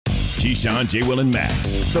Keyshawn, J. Will, and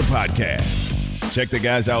Max, the podcast. Check the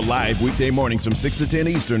guys out live weekday mornings from 6 to 10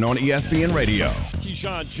 Eastern on ESPN Radio.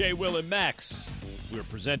 Keyshawn, J. Will, and Max. We're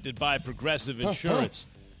presented by Progressive Insurance.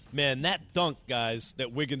 Man, that dunk, guys,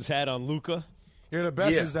 that Wiggins had on Luka. Yeah, the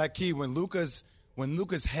best is that key when Luka's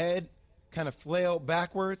head kind of flailed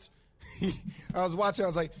backwards. I was watching. I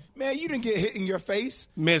was like, man, you didn't get hit in your face.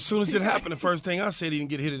 Man, as soon as it happened, the first thing I said, he didn't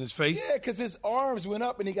get hit in his face. Yeah, because his arms went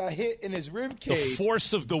up and he got hit in his rib cage. The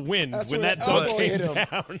force of the wind when that dunk came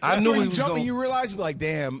down. I knew he was jumping. You realize, like,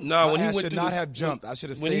 damn, no, when I he went should not have jumped. I should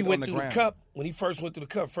have stayed on the ground. When he first went through the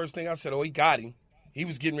cup, first thing I said, oh, he got him. He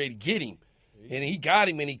was getting ready to get him. And he got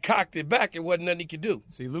him, and he cocked it back. It wasn't nothing he could do.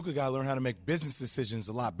 See, Luka got to learn how to make business decisions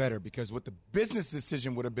a lot better, because what the business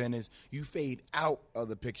decision would have been is you fade out of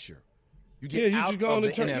the picture. You get out just go on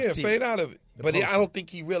of the NFT. fade out of it. But I don't think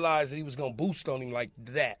he realized that he was going to boost on him like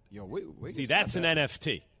that. Yo, wait, see, that's an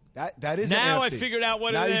NFT. That is now an NFT. I figured out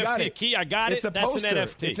what an NFT. Key, I got it. That's an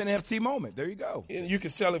NFT. It's an NFT moment. There you go. And you can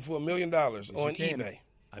sell it for $1 million on eBay.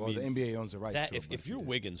 Well, the NBA owns the rights. If you're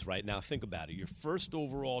Wiggins right now, think about it. Your first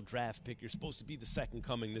overall draft pick, you're supposed to be the second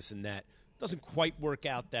coming, this and that. Doesn't quite work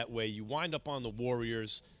out that way. You wind up on the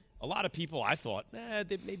Warriors. A lot of people, I thought,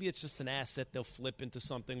 maybe it's just an asset. They'll flip into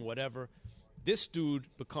something, whatever. This dude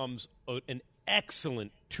becomes an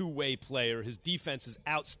excellent two-way player. His defense is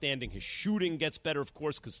outstanding. His shooting gets better, of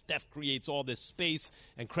course, because Steph creates all this space,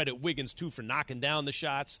 and credit Wiggins, too, for knocking down the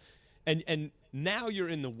shots. And now you're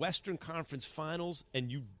in the Western Conference Finals,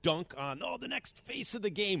 and you dunk on, the next face of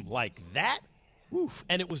the game like that? Oof.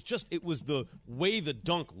 And it was the way the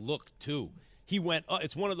dunk looked, too. He went,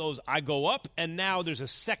 it's one of those, I go up, and now there's a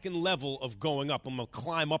second level of going up. I'm going to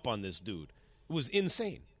climb up on this dude. It was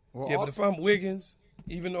insane. Well, but if I'm Wiggins,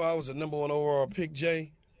 even though I was a number one overall pick,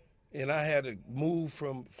 Jay, and I had to move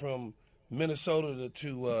from Minnesota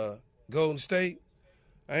to Golden State,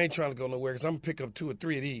 I ain't trying to go nowhere because I'm going to pick up 2 or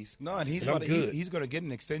 3 of these. No, and he's going to get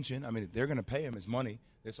an extension. I mean, they're going to pay him his money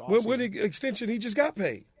this offseason. What extension? He just got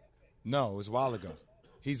paid. No, it was a while ago.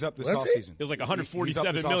 He's up this offseason. It was like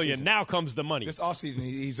 $147 million. Now comes the money. This offseason,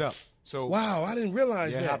 he's up. So wow, I didn't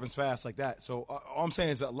realize that. It happens fast like that. So all I'm saying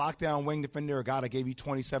is a lockdown wing defender, a guy that gave you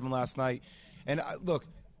 27 last night. And look,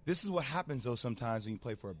 this is what happens, though, sometimes when you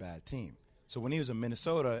play for a bad team. So when he was in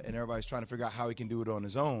Minnesota and everybody's trying to figure out how he can do it on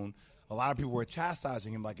his own, a lot of people were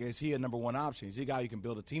chastising him like, is he a number one option? Is he a guy you can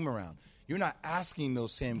build a team around? You're not asking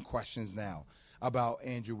those same questions now about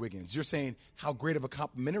Andrew Wiggins. You're saying how great of a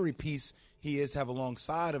complementary piece he is to have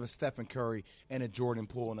alongside of a Stephen Curry and a Jordan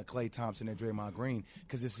Poole and a Klay Thompson and Draymond Green,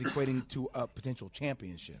 because it's equating to a potential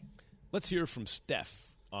championship. Let's hear from Steph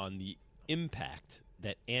on the impact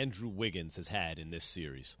that Andrew Wiggins has had in this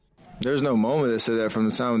series. There's no moment that said that. From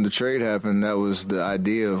the time the trade happened, that was the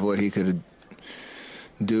idea of what he could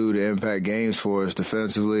do to impact games for us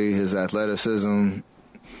defensively, his athleticism.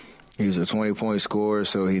 He was a 20-point scorer,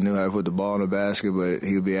 so he knew how to put the ball in the basket, but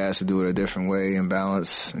he would be asked to do it a different way and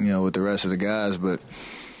balance, with the rest of the guys. But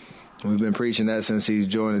we've been preaching that since he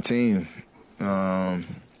joined the team a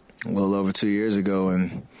little over 2 years ago,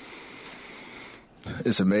 and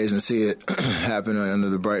it's amazing to see it happen under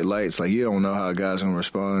the bright lights. Like, you don't know how a guy's going to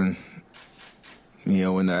respond,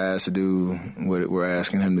 when they're asked to do what we're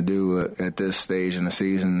asking him to do at this stage in the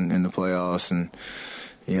season, in the playoffs, and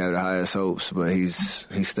you have the highest hopes, but he's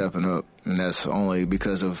stepping up, and that's only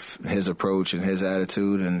because of his approach and his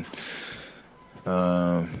attitude and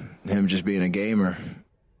him just being a gamer.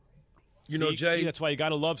 Jay, that's why you got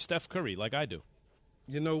to love Steph Curry like I do.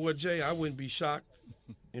 You know what, Jay? I wouldn't be shocked,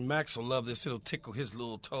 and Max will love this. It'll tickle his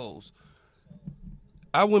little toes.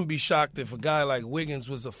 I wouldn't be shocked if a guy like Wiggins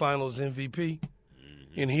was the Finals MVP,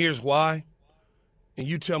 and here's why. And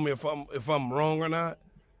you tell me if I'm wrong or not.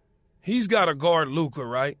 He's got to guard Luka,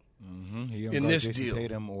 right? Mm-hmm. In this Jason deal,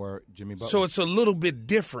 Tatum or Jimmy Butler. So it's a little bit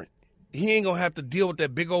different. He ain't gonna have to deal with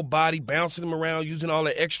that big old body bouncing him around, using all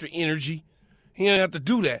that extra energy. He ain't have to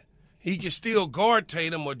do that. He can still guard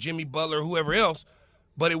Tatum or Jimmy Butler or whoever else,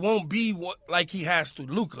 but it won't be like he has to.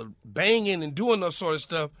 Luka banging and doing that sort of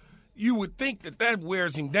stuff. You would think that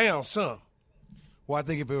wears him down some. Well, I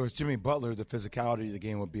think if it was Jimmy Butler, the physicality of the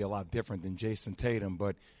game would be a lot different than Jason Tatum,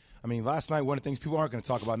 but I mean, last night, one of the things people aren't going to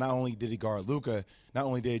talk about, not only did he guard Luka, not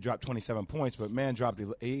only did he drop 27 points, but man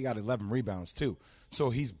he got 11 rebounds too.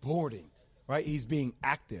 So he's boarding, right? He's being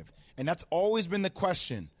active. And that's always been the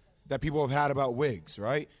question that people have had about Wiggs,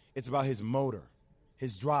 right? It's about his motor,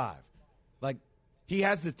 his drive. Like, he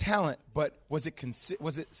has the talent, but was it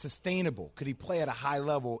sustainable? Could he play at a high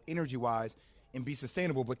level energy-wise and be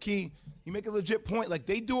sustainable? But, Key, you make a legit point. Like,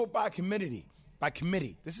 they do it by committee.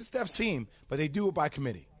 This is Steph's team, but they do it by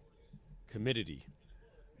committee. Committee.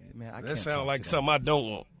 Man, that sounds like something I don't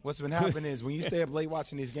want. What's been happening is when you stay up late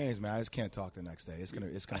watching these games, man, I just can't talk the next day. It's gonna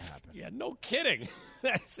happen. Yeah, no kidding.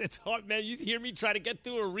 It's hard, man. You hear me try to get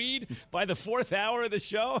through a read by the 4th hour of the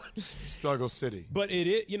show? Struggle City. But it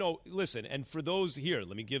is, listen, and for those here,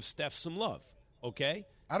 let me give Steph some love, okay?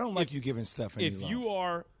 I don't like you giving Steph any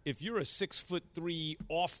love. If you're a 6'3"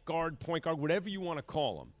 off guard, point guard, whatever you want to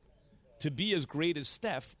call him, to be as great as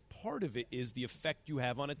Steph, part of it is the effect you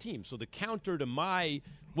have on a team. So the counter to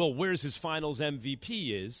where's his finals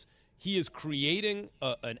MVP is he is creating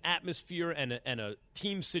an atmosphere and a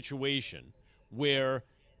team situation where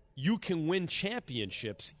you can win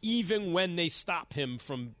championships even when they stop him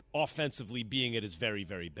from offensively being at his very,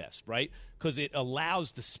 very best, right? Because it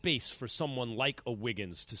allows the space for someone like a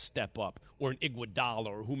Wiggins to step up or an Iguodala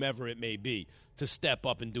or whomever it may be to step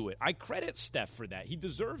up and do it. I credit Steph for that. He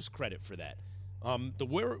deserves credit for that.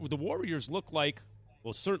 The Warriors look like,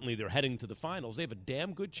 well, certainly they're heading to the finals. They have a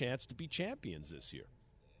damn good chance to be champions this year.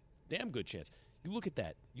 Damn good chance. You look at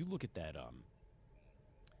that.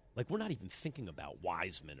 Like, we're not even thinking about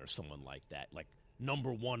Wiseman or someone like that, like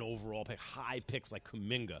number 1 overall pick, high picks like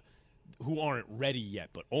Kuminga, who aren't ready yet,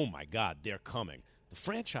 but oh my God, they're coming. The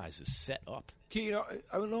franchise is set up. Key,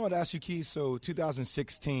 I know I'd ask you, Key. So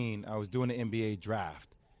 2016, I was doing the NBA draft,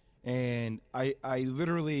 and I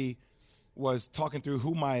literally was talking through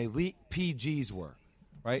who my elite PGs were,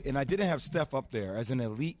 right? And I didn't have Steph up there as an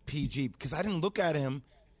elite PG because I didn't look at him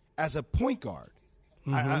as a point guard.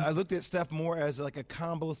 Mm-hmm. I looked at Steph more as like a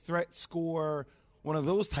combo threat scorer, one of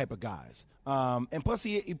those type of guys. And plus,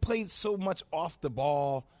 he played so much off the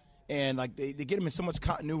ball, and like they get him in so much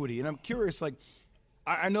continuity. And I'm curious, like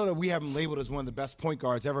I know that we have him labeled as one of the best point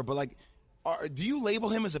guards ever, but like, do you label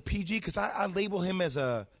him as a PG? Because I label him as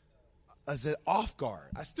an off guard.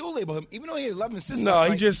 I still label him, even though he had 11 assists. No,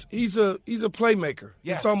 he's a playmaker.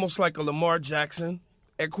 Yes. It's almost like a Lamar Jackson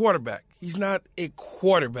at quarterback. He's not a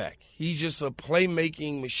quarterback. He's just a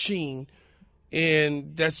playmaking machine,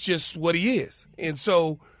 and that's just what he is. And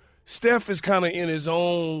so Steph is kind of in his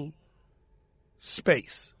own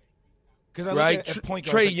space. Right?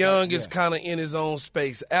 Trae Young is kind of in his own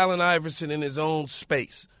space. Allen Iverson in his own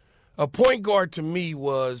space. A point guard to me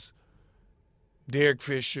was Derek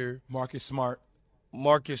Fisher, Marcus Smart.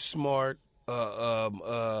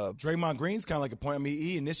 Draymond Green's kind of like a point. I mean,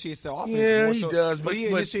 he initiates the offense. Yeah, more he so, does. But he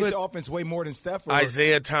initiates the offense way more than Steph.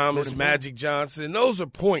 Isaiah Thomas, Magic Johnson. Those are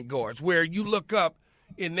point guards where you look up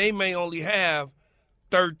and they may only have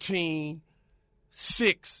 13,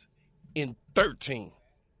 6, and 13.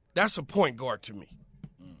 That's a point guard to me.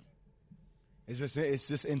 It's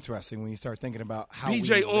just interesting when you start thinking about how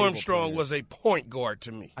B.J. Armstrong was a point guard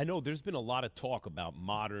to me. I know there's been a lot of talk about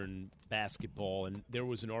modern basketball, and there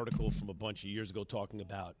was an article from a bunch of years ago talking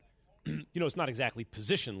about, it's not exactly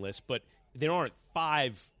positionless, but there aren't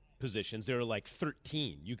 5 positions. There are like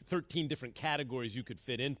 13. 13 different categories you could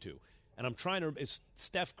fit into. And I'm trying to –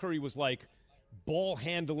 Steph Curry was like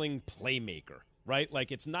ball-handling playmaker, right?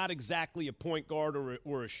 Like it's not exactly a point guard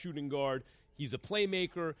or a shooting guard. He's a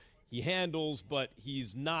playmaker. He handles, but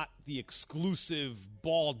he's not the exclusive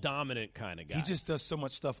ball-dominant kind of guy. He just does so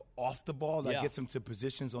much stuff off the ball that gets him to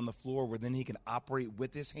positions on the floor where then he can operate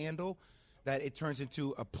with his handle that it turns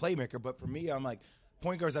into a playmaker. But for me, I'm like,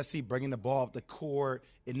 point guards I see bringing the ball up the court,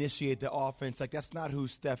 initiate the offense. Like, that's not who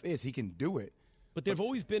Steph is. He can do it. But they've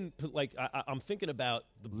always been, like, I'm thinking about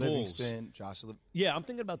the Bulls. Livingston, Josh. Yeah, I'm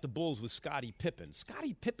thinking about the Bulls with Scottie Pippen.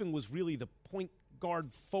 Scottie Pippen was really the point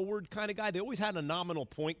guard forward kind of guy. They always had a nominal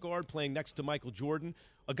point guard playing next to Michael Jordan,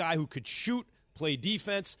 a guy who could shoot, play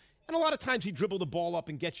defense, and a lot of times he dribbled the ball up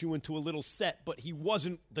and get you into a little set, but he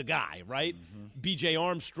wasn't the guy, right? Mm-hmm. B.J.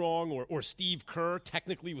 Armstrong or Steve Kerr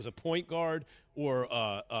technically was a point guard, or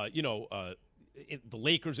the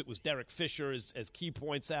Lakers, it was Derek Fisher, as Key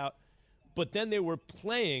points out. But then they were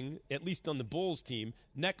playing, at least on the Bulls team,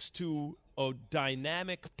 next to a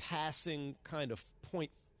dynamic passing kind of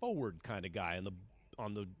point forward kind of guy on the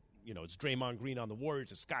it's Draymond Green on the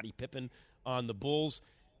Warriors, it's Scottie Pippen on the Bulls.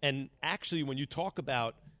 And actually, when you talk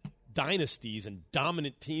about dynasties and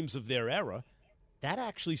dominant teams of their era, that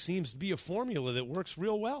actually seems to be a formula that works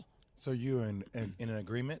real well. So you're in an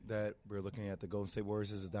agreement that we're looking at the Golden State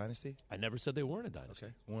Warriors as a dynasty? I never said they weren't a dynasty.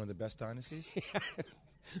 Okay. One of the best dynasties?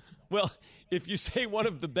 Well, if you say one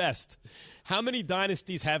of the best, how many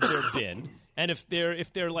dynasties have there been? And if there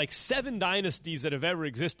are like 7 dynasties that have ever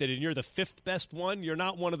existed and you're the 5th best one, you're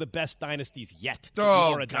not one of the best dynasties yet.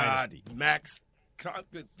 Oh, you're a dynasty. Max.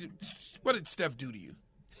 What did Steph do to you?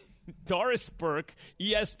 Doris Burke,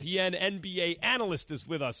 ESPN NBA analyst, is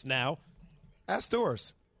with us now. Ask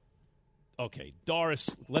Doris. Okay,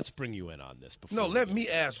 Doris, let's bring you in on this. No, let me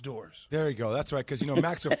ask Doris. There you go. That's right, because,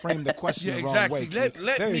 Max will frame the question Yeah, the exactly. wrong way.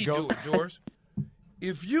 Let me do it, Doris.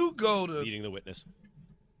 If you go to Meeting the witness.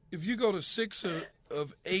 If you go to six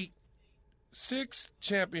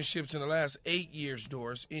championships in the last 8 years,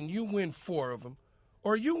 Doris, and you win 4 of them,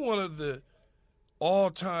 are you one of the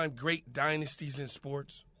all-time great dynasties in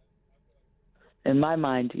sports? In my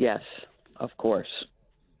mind, yes, of course.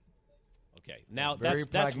 Okay, now Very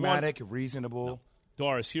that's pragmatic, one, reasonable. No.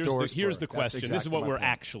 Doris, here's Doris the Burke. question. That's This is what exactly my we're point.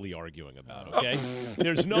 actually arguing about, okay?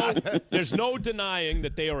 There's no denying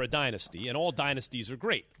that they are a dynasty, and all dynasties are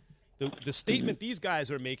great. The statement these guys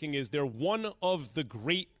are making is they're one of the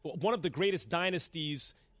greatest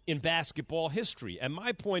dynasties in basketball history. And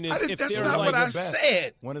my point is, if that's they're not like what I best.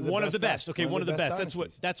 said. One of the best. Okay, one of the best.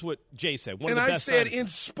 dynasties. That's what Jay said. One And of the I best said dynasties. in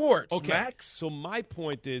sports, Okay. Max. So my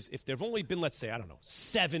point is, if there have only been, let's say,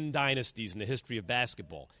 7 dynasties in the history of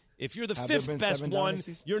basketball, if you're the Have there 5th been best 7 one,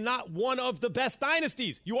 dynasties? you're not one of the best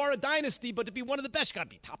dynasties. You are a dynasty, but to be one of the best, you got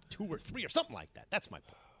to be top 2 or 3 or something like that. That's my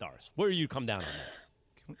point, Doris. Where do you come down on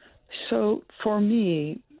that? So for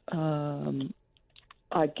me,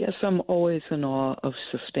 I guess I'm always in awe of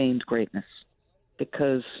sustained greatness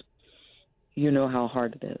because you know how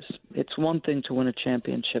hard it is. It's one thing to win a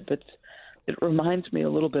championship. It reminds me a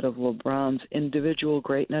little bit of LeBron's individual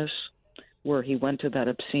greatness, where he went to that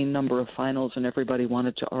obscene number of finals and everybody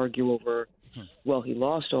wanted to argue over, well, he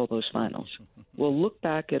lost all those finals. Well, look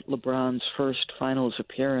back at LeBron's first finals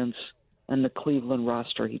appearance and the Cleveland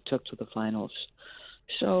roster he took to the finals.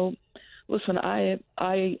 So, listen, I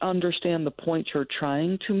understand the point you're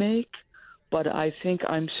trying to make, but I think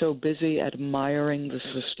I'm so busy admiring the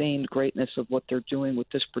sustained greatness of what they're doing with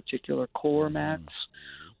this particular core, Max.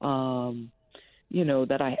 And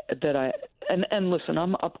listen,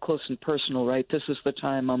 I'm up close and personal, right? This is the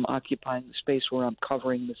time I'm occupying the space where I'm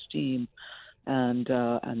covering this team, and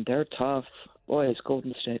they're tough. Boy, is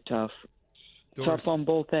Golden State tough. Doris. Tough on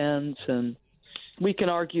both ends, and we can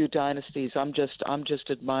argue dynasties. I'm just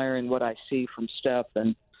admiring what I see from Steph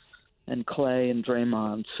and Clay and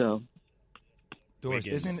Draymond. So, Doris,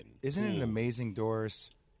 Wiggins isn't and it amazing,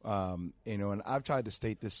 Doris? And I've tried to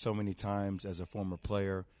state this so many times as a former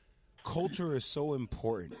player. Culture is so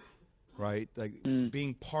important, right? Like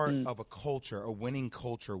being part of a culture, a winning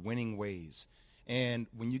culture, winning ways. And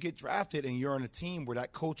when you get drafted and you're on a team where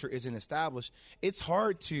that culture isn't established, it's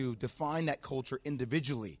hard to define that culture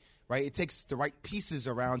individually, right? It takes the right pieces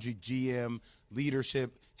around you, GM,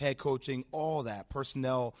 leadership, head coaching, all that,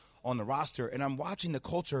 personnel on the roster. And I'm watching the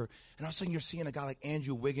culture, and all of a sudden you're seeing a guy like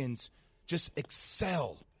Andrew Wiggins just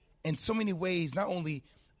excel in so many ways, not only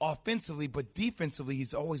offensively, but defensively.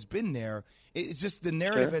 He's always been there. It's just the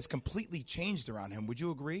narrative has completely changed around him. Would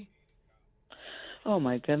you agree? oh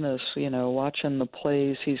my goodness, watching the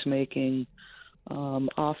plays he's making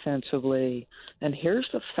offensively. And here's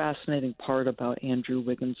the fascinating part about Andrew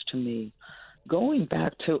Wiggins to me. Going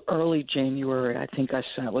back to early January, I think I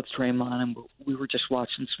sat with Draymond and we were just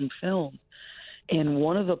watching some film. And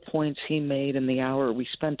one of the points he made in the hour we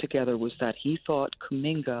spent together was that he thought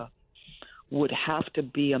Kuminga would have to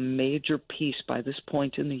be a major piece by this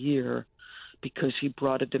point in the year because he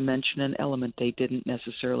brought a dimension and element they didn't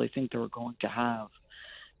necessarily think they were going to have.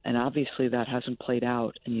 And obviously that hasn't played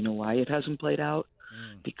out. And you know why it hasn't played out?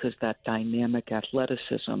 Because that dynamic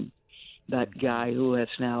athleticism, that guy who has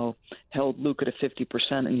now held Luka to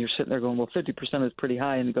 50%, and you're sitting there going, well, 50% is pretty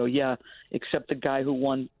high. And you go, yeah, except the guy who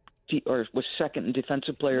won or was second in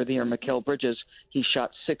Defensive Player of the Year, Mikal Bridges, he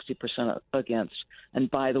shot 60% against. And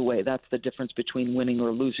by the way, that's the difference between winning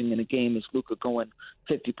or losing in a game is Luka going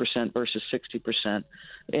 50% versus 60%.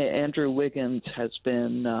 Andrew Wiggins has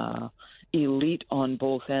been elite on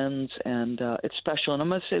both ends, and it's special. And I'm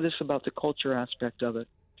going to say this about the culture aspect of it,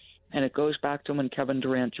 and it goes back to when Kevin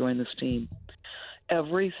Durant joined this team.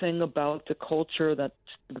 Everything about the culture that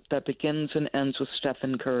begins and ends with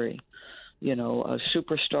Stephen Curry, a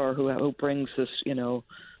superstar who brings this,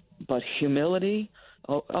 but humility.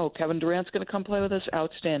 Oh, Kevin Durant's going to come play with us?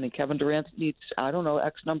 Outstanding. Kevin Durant needs,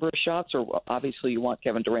 X number of shots, or obviously you want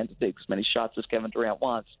Kevin Durant to take as many shots as Kevin Durant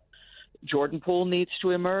wants. Jordan Poole needs to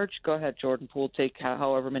emerge. Go ahead, Jordan Poole, take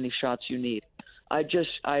however many shots you need. I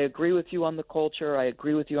agree with you on the culture. I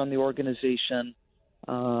agree with you on the organization.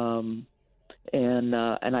 And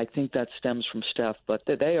I think that stems from Steph, but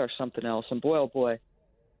they are something else. And boy, oh boy,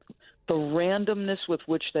 the randomness with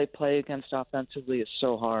which they play against offensively is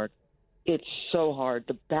so hard. It's so hard.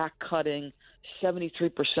 The back cutting,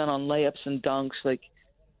 73% on layups and dunks,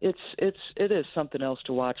 it is something else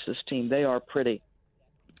to watch this team. They are pretty.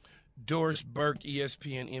 Doris Burke,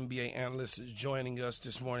 ESPN NBA analyst, is joining us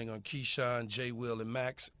this morning on Keyshawn, Jay, Will, and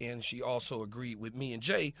Max, and she also agreed with me and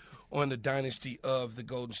Jay on the dynasty of the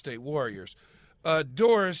Golden State Warriors.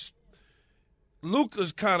 Doris,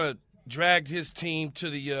 Luka's kind of dragged his team to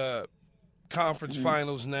the conference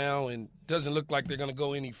finals now and doesn't look like they're going to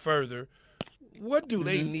go any further. What do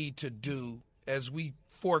they need to do as we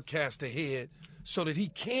forecast ahead so that he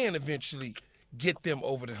can eventually get them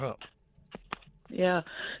over the hump? Yeah,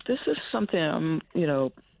 this is something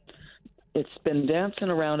it's been dancing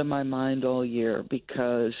around in my mind all year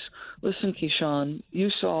because, listen, Keyshawn, you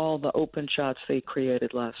saw the open shots they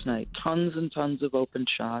created last night, tons and tons of open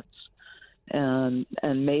shots. And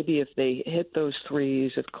maybe if they hit those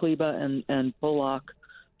threes, if Kleba and Bullock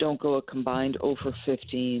don't go a combined 0 for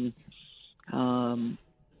 15, and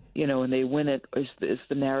they win it, is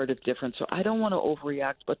the narrative different? So I don't want to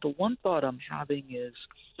overreact, but the one thought I'm having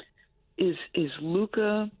is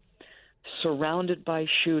Luka surrounded by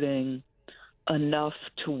shooting enough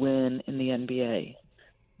to win in the NBA?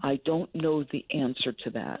 I don't know the answer to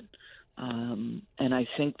that. And I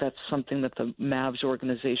think that's something that the Mavs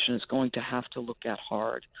organization is going to have to look at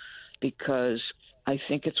hard, because I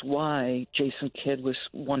think it's why Jason Kidd was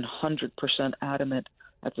 100% adamant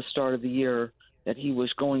at the start of the year that he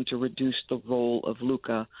was going to reduce the role of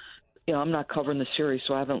Luka. I'm not covering the series,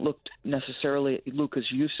 so I haven't looked necessarily at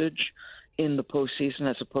Luka's usage in the postseason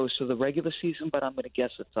as opposed to the regular season, but I'm going to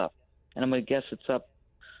guess it's up. And I'm going to guess it's up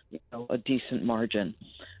a decent margin.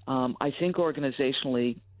 I think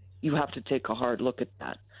organizationally, you have to take a hard look at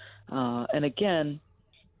that. And again,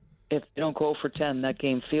 if you don't go for 10, that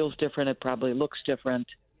game feels different. It probably looks different.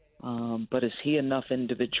 But is he enough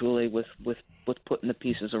individually with putting the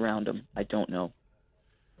pieces around him? I don't know.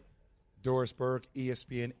 Doris Burke,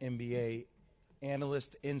 ESPN NBA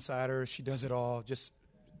analyst, insider. She does it all. Just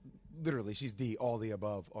literally, she's all the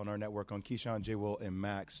above on our network on Keyshawn, J. Will, and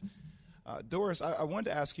Max. Doris, I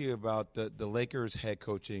wanted to ask you about the Lakers head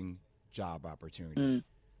coaching job opportunity.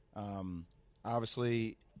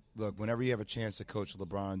 Obviously, look, whenever you have a chance to coach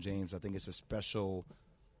LeBron James, I think it's a special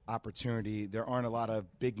opportunity. There aren't a lot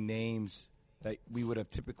of big names that we would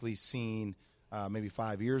have typically seen maybe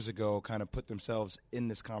 5 years ago kind of put themselves in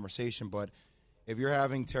this conversation. But if you're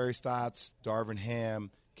having Terry Stotts, Darvin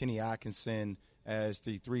Ham, Kenny Atkinson as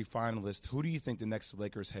the three finalists, who do you think the next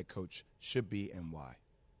Lakers head coach should be and why?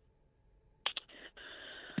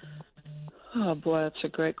 Oh, boy, that's a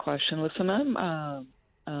great question. Listen, I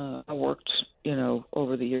worked,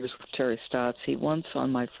 over the years with Terry Stotts. He once, on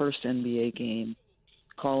my first NBA game,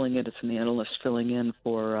 calling it as an analyst, filling in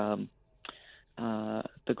for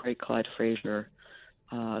the great Clyde Frazier,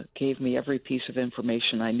 gave me every piece of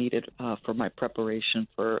information I needed for my preparation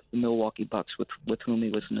for the Milwaukee Bucks, with whom he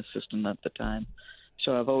was an assistant at the time.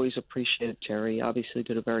 So I've always appreciated Terry. Obviously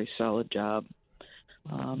did a very solid job.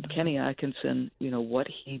 Kenny Atkinson, what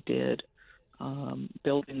he did,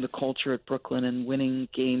 building the culture at Brooklyn and winning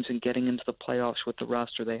games and getting into the playoffs with the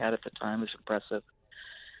roster they had at the time is impressive.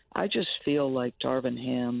 I just feel like Darvin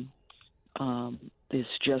Ham is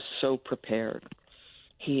just so prepared.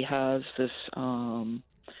 He has this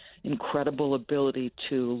incredible ability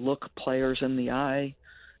to look players in the eye,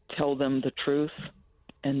 tell them the truth,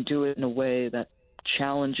 and do it in a way that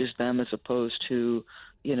challenges them as opposed to,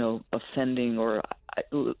 offending or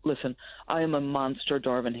listen, I am a monster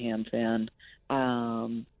Darvin Ham fan.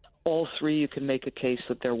 All three, you can make a case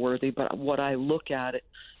that they're worthy, but what I look at it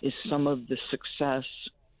is some of the success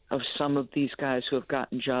of some of these guys who have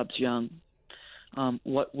gotten jobs young.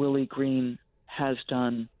 What Willie Green has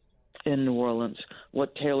done in New Orleans,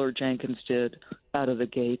 what Taylor Jenkins did out of the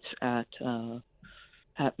gates at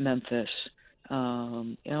Memphis.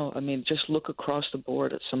 Just look across the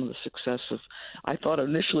board at some of the success of. I thought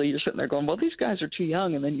initially you're sitting there going, well, these guys are too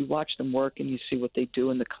young, and then you watch them work and you see what they do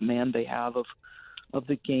and the command they have of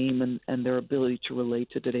the game and their ability to relate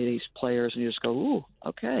to today's players, and you just go, ooh,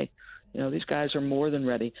 okay, these guys are more than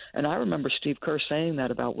ready. And I remember Steve Kerr saying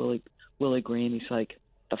that about Willie Green. He's like,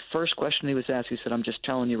 the first question he was asked, he said, I'm just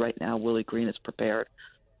telling you right now, Willie Green is prepared.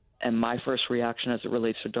 And my first reaction as it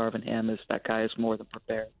relates to Darvin Ham is that guy is more than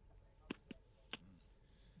prepared.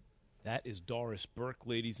 That is Doris Burke,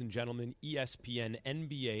 ladies and gentlemen, ESPN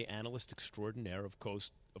NBA analyst extraordinaire, of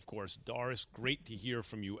course. Doris, great to hear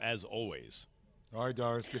from you as always. All right,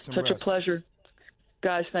 Doris, get some rest. Such a pleasure.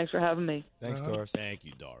 Guys, thanks for having me. Thanks, Doris. Thank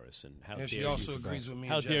you, Doris. And she also agrees with me.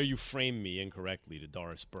 How dare you frame me incorrectly to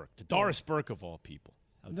Doris Burke? To Doris Burke, of all people.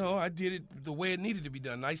 No, I did it the way it needed to be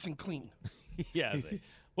done, nice and clean. Yeah.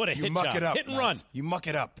 What a you hit muck job. It up, hit and Max. run. You muck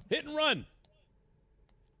it up. Hit and run.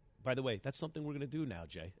 By the way, that's something we're going to do now,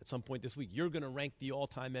 Jay. At some point this week, you're going to rank the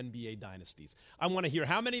all-time NBA dynasties. I want to hear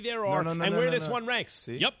how many there are and where this one ranks.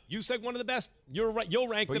 See? Yep, you said one of the best. You're right. You'll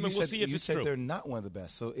rank them, and we'll see if it's true. You said they're not one of the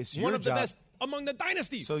best, so it's your one of job. the best among the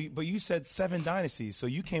dynasties. So, but you said 7 dynasties, so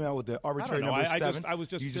you came out with the arbitrary number 7. I was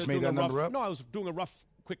just you just doing made that number up. No, I was doing a rough,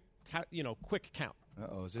 quick count.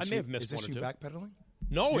 Uh-oh, I may have missed is one or this you two. Backpedaling?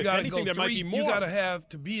 No, if anything, there might be more. You got to have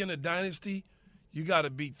to be in a dynasty. You got to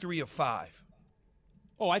be 3 of 5.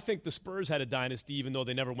 Oh, I think the Spurs had a dynasty, even though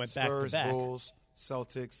they never went back to back. Spurs, Bulls,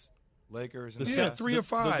 Celtics, Lakers. And 3 of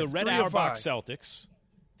 5. The Red Auerbach Celtics,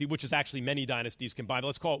 which is actually many dynasties combined.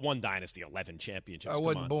 Let's call it one dynasty, 11 championships. I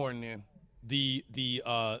wasn't born then. The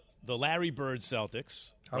Larry Bird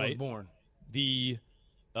Celtics. I was born. The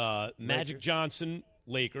Magic Johnson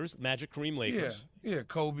Lakers, Magic Kareem Lakers. Yeah,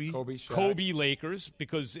 Kobe, Shaq. Kobe Lakers,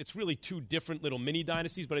 because it's really 2 different little mini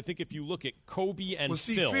dynasties. But I think if you look at Kobe and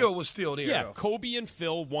Phil was still there. Yeah, though. Kobe and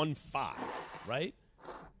Phil won 5, right?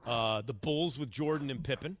 The Bulls with Jordan and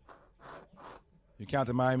Pippen. You count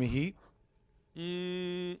the Miami Heat?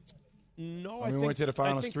 No, I mean, we went to the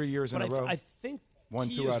finals 3 years in a row. I think won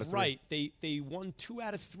he 2 is out of 3. right. They won 2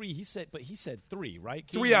 out of 3. He said 3, right?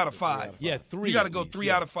 3 out of 5. Yeah, 3. You got to go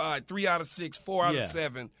 3 out of 5, 3 out of 6, 4 out of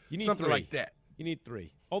 7. You need something 3. like that. You need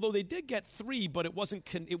 3. Although they did get 3, but it wasn't.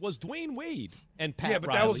 It was Dwayne Wade and Pat. Yeah, but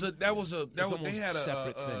Riley.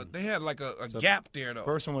 They had like a gap there though.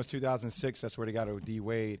 First one was 2006. That's where they got a D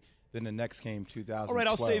Wade. Then the next came 2012. All right,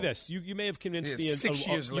 I'll say this: you may have convinced me. 6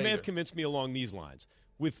 years you later. may have convinced me along these lines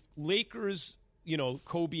with Lakers.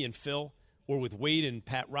 Kobe and Phil, or with Wade and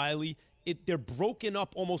Pat Riley. They're broken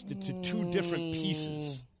up almost into 2 different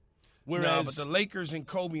pieces. Whereas, but the Lakers and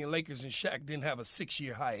Kobe and Lakers and Shaq didn't have a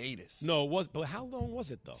 6-year hiatus. No, it was. But how long was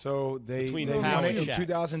it though? So they won it in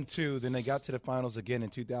 2002. Then they got to the finals again in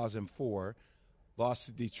 2004. Lost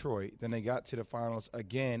to Detroit. Then they got to the finals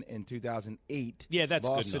again in 2008. Yeah, that's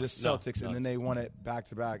good enough. Lost to the Celtics, and then they won it back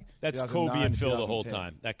to back. That's Kobe and Phil the whole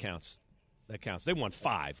time. That counts. They won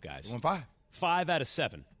 5, guys. They won 5. 5 out of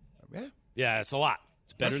 7. Yeah. Yeah, that's a lot.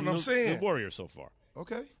 It's better than the Warriors so far.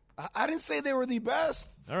 Okay. I didn't say they were the best.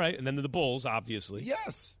 All right, and then the Bulls, obviously.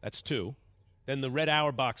 Yes. That's 2. Then the Red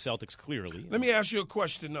Auerbach Celtics, clearly. Let me ask you a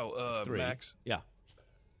question, though, 3. Max. Yeah.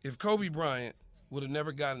 If Kobe Bryant would have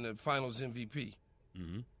never gotten the Finals MVP,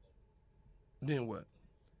 then what?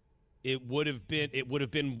 It would have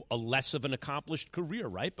been a less of an accomplished career,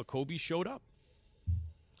 right? But Kobe showed up.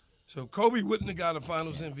 So Kobe wouldn't have got a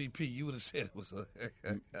Finals MVP. You would have said it was a.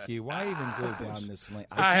 Key, why even go down this lane?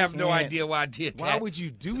 I have no idea why I did that. Why would you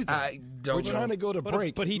do that? I don't know. We're trying to go to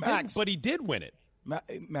break. But he did win it.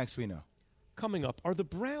 Max, we know. Coming up, are the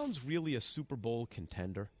Browns really a Super Bowl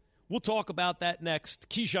contender? We'll talk about that next.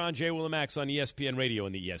 Keyshawn, J. Will, and Max on ESPN Radio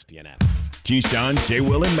and the ESPN app. Keyshawn, J.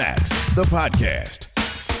 Will, and Max, the podcast.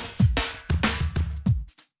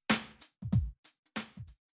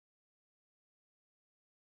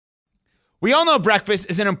 We all know breakfast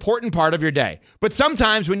is an important part of your day, but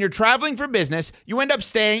sometimes when you're traveling for business, you end up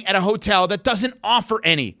staying at a hotel that doesn't offer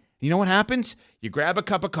any. You know what happens? You grab a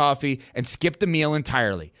cup of coffee and skip the meal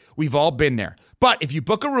entirely. We've all been there. But if you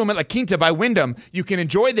book a room at La Quinta by Wyndham, you can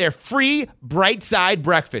enjoy their free Bright Side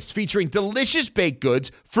breakfast featuring delicious baked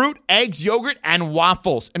goods, fruit, eggs, yogurt, and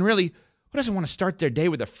waffles. And really, who doesn't want to start their day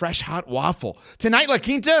with a fresh hot waffle? Tonight, La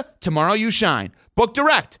Quinta, tomorrow you shine. Book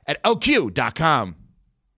direct at lq.com.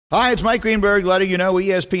 Hi, it's Mike Greenberg letting you know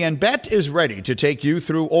ESPN Bet is ready to take you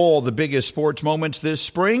through all the biggest sports moments this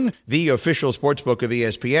spring. The official sportsbook of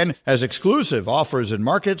ESPN has exclusive offers and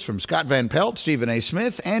markets from Scott Van Pelt, Stephen A.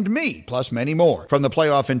 Smith, and me, plus many more. From the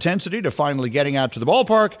playoff intensity to finally getting out to the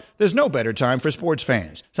ballpark, there's no better time for sports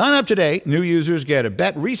fans. Sign up today. New users get a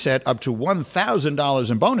bet reset up to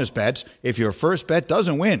 $1,000 in bonus bets if your first bet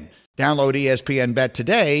doesn't win. Download ESPN Bet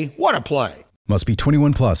today. What a play. Must be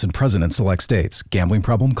 21 plus and present in select states. Gambling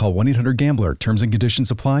problem? Call 1-800-GAMBLER. Terms and conditions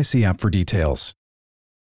apply. See app for details.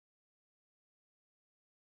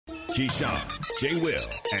 Keyshawn, J. Will,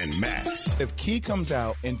 and Max. If Key comes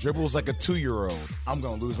out and dribbles like a 2-year-old, I'm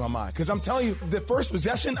going to lose my mind. Because I'm telling you, the first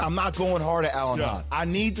possession, I'm not going hard at Allen Hahn. I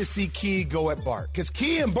need to see Key go at Bart. Because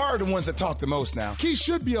Key and Bart are the ones that talk the most now. Key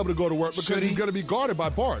should be able to go to work because he's going to be guarded by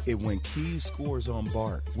Bart. And when Key scores on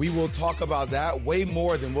Bart, we will talk about that way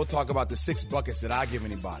more than we'll talk about the 6 buckets that I give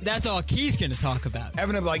anybody. That's all Key's going to talk about.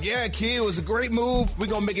 Evan will be like, yeah, Key, it was a great move. We're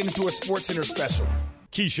going to make it into a SportsCenter special.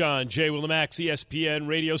 Keyshawn, J. Will, and Max, ESPN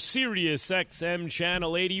Radio, Sirius XM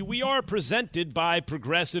Channel 80. We are presented by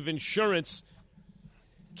Progressive Insurance.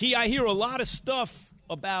 Key, I hear a lot of stuff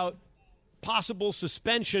about possible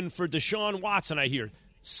suspension for Deshaun Watson. I hear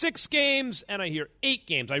 6 games and I hear 8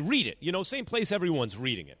 games. I read it. Same place everyone's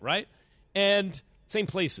reading it, right? And Same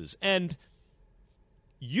places. And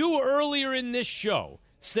you earlier in this show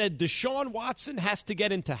said Deshaun Watson has to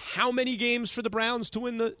get into how many games for the Browns to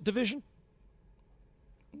win the division?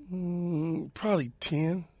 Probably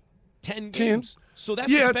 10. 10 games. So that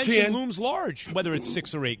suspension 10. looms large, whether it's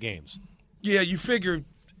 6 or 8 games. Yeah, you figure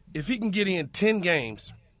if he can get in 10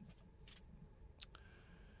 games,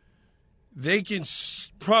 they can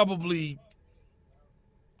probably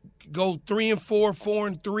go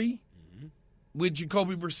 3-4, 4-3 with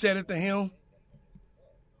Jacoby Brissett at the helm.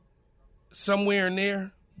 Somewhere in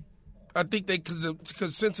there. I think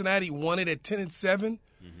because Cincinnati won it at 10-7,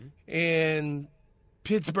 and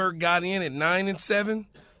Pittsburgh got in at 9-7.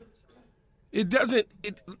 It doesn't.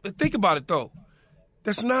 Think about it though.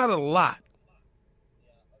 That's not a lot.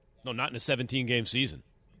 No, not in a 17-game season.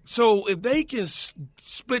 So if they can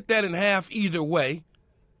split that in half either way,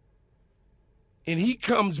 and he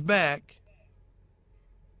comes back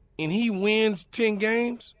and he wins 10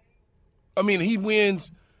 games, he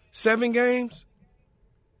wins 7 games,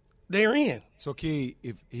 they're in. So, Key,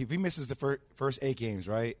 if he misses the first 8 games,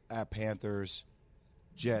 right, at Panthers,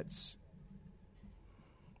 Jets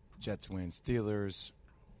win, Steelers,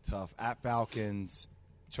 tough, at Falcons,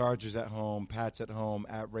 Chargers at home, Pats at home,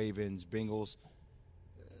 at Ravens, Bengals,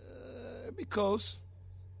 it'd be close.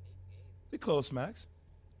 Be close, Max.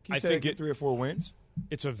 Key said get 3 or 4 wins.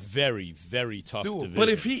 It's a very, very tough division. But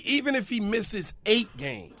even if he misses 8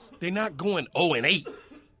 games, they're not going 0-8.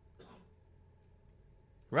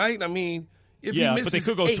 Right? If he misses but they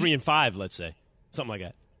could go 8, 3-5, let's say. Something like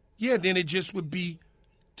that. Yeah, then it just would be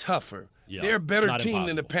tougher. Yeah, they're a better not team impossible.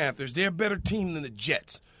 than the Panthers. They're a better team than the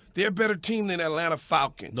Jets. They're a better team than the Atlanta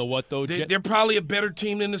Falcons. Know what, though? They're probably a better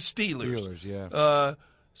team than the Steelers. Steelers, yeah.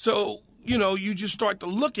 So, you just start to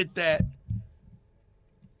look at that.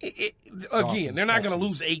 Again, they're not going to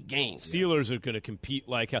lose 8 games. Steelers are going to compete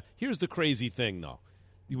like hell. Here's the crazy thing, though.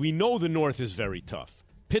 We know the North is very tough.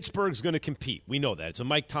 Pittsburgh's going to compete. We know that. It's a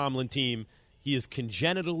Mike Tomlin team. He is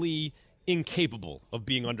congenitally incapable of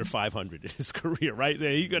being under 500 in his career, right?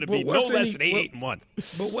 He's going to be no less than 8-1.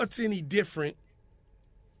 But what's any different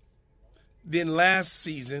than last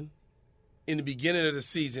season, in the beginning of the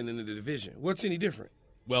season in the division? What's any different?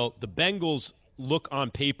 Well, the Bengals look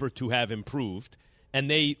on paper to have improved. And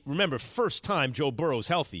they, remember, first time Joe Burrow's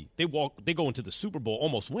healthy, they go into the Super Bowl,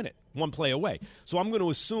 almost win it, 1 play away. So I'm going to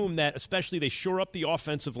assume that, especially they shore up the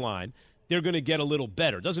offensive line, they're going to get a little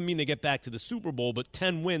better. Doesn't mean they get back to the Super Bowl, but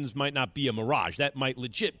 10 wins might not be a mirage. That might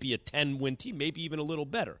legit be a 10-win team, maybe even a little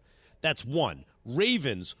better. That's one.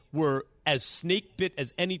 Ravens were as snake-bit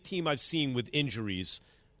as any team I've seen with injuries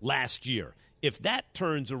last year. If that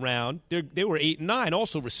turns around, they were 8-9,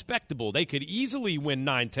 also respectable. They could easily win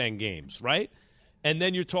 9-10 games, right? And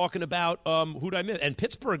then you're talking about who did I miss? And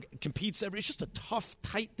Pittsburgh competes it's just a tough,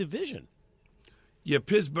 tight division. Yeah,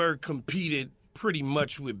 Pittsburgh competed pretty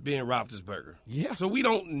much with Ben Roethlisberger. Yeah. So we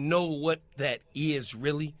don't know what that is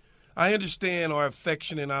really. I understand our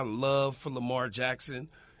affection and our love for Lamar Jackson,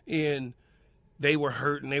 and they were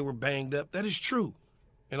hurt and they were banged up. That is true.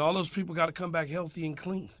 And all those people got to come back healthy and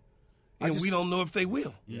clean. And we don't know if they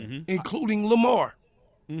will, including Lamar.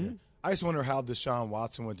 Mm-hmm. I just wonder how Deshaun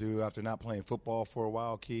Watson would do after not playing football for a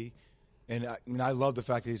while, Key. And I love the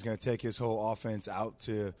fact that he's going to take his whole offense out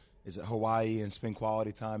to Hawaii and spend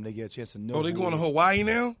quality time. They get a chance to know. Oh, they're going to Hawaii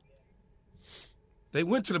now? They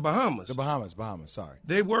went to the Bahamas. The Bahamas, sorry.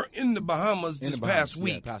 They were in the Bahamas past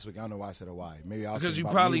week. Yeah, past week. I don't know why I said Hawaii. Maybe because you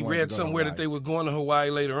probably read somewhere that they were going to Hawaii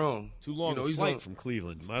later on. Too long a flight from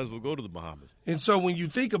Cleveland. Might as well go to the Bahamas. And so when you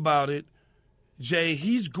think about it, Jay,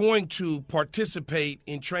 he's going to participate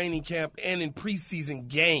in training camp and in preseason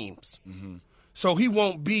games. Mm-hmm. So he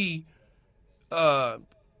won't be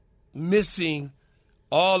missing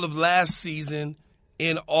all of last season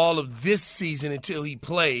and all of this season until he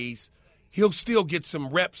plays. He'll still get some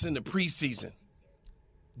reps in the preseason.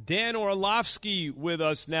 Dan Orlovsky with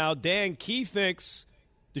us now. Dan, Key thinks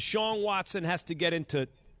Deshaun Watson has to get into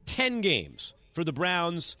 10 games for the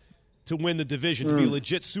Browns to win the division, to be a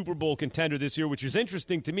legit Super Bowl contender this year, which is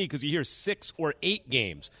interesting to me because you hear 6 or 8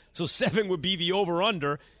 games. So 7 would be the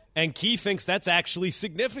over-under, and Key thinks that's actually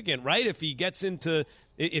significant, right? If he gets into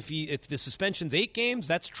if the suspension's 8 games,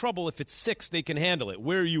 that's trouble. If it's 6, they can handle it.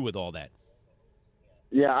 Where are you with all that?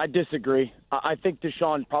 Yeah, I disagree. I think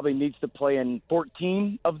Deshaun probably needs to play in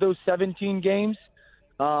 14 of those 17 games,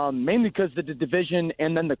 mainly because the division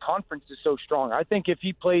and then the conference is so strong. I think if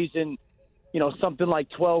he plays in something like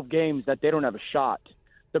 12 games, that they don't have a shot.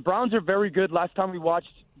 The Browns are very good. Last time we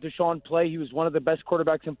watched Deshaun play, he was one of the best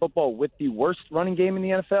quarterbacks in football with the worst running game in the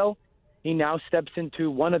NFL. He now steps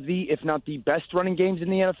into one of the, if not the best running games in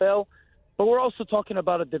the NFL. But we're also talking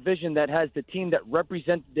about a division that has the team that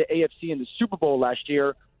represented the AFC in the Super Bowl last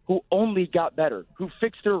year who only got better, who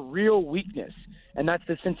fixed their real weakness, and that's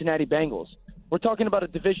the Cincinnati Bengals. We're talking about a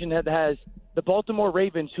division that has the Baltimore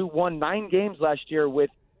Ravens, who won 9 games last year with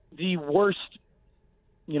the worst,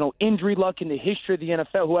 injury luck in the history of the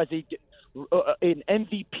NFL, who has an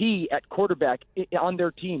MVP at quarterback on their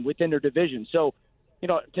team within their division. So,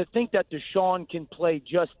 to think that Deshaun can play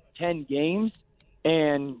just 10 games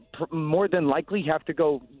and more than likely have to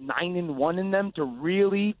go 9-1 in them to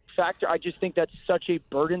really factor, I just think that's such a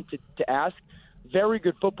burden to ask. Very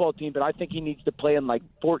good football team, but I think he needs to play in like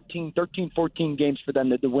 13, 14 games for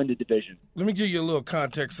them to win the division. Let me give you a little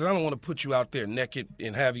context, because I don't want to put you out there naked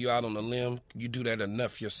and have you out on a limb. You do that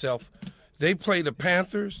enough yourself. They play the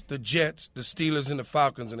Panthers, the Jets, the Steelers, and the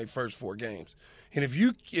Falcons in their first 4 games. And if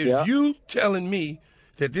you telling me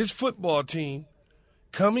that this football team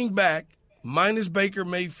coming back, minus Baker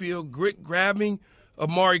Mayfield, grabbing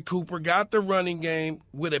Amari Cooper, got the running game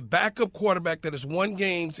with a backup quarterback that has won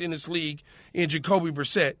games in this league in Jacoby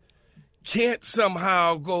Brissett, can't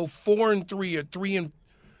somehow go 4-3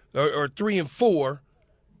 or 3-4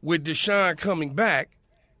 with Deshaun coming back,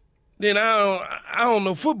 then I don't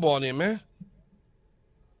know football then, man.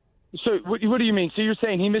 So what do you mean? So you're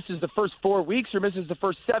saying he misses the first 4 weeks or misses the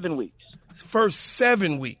first 7 weeks? First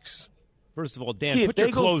 7 weeks. First of all, Dan, put your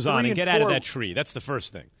clothes on and get out of that tree. That's the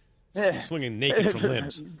first thing. Swinging naked from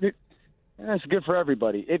limbs. That's good for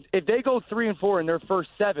everybody. If they go 3-4 in their first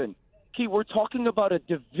 7, Key, we're talking about a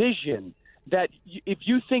division that if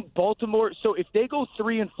you think Baltimore, so if they go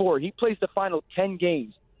 3-4, he plays the final 10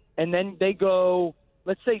 games, and then they go,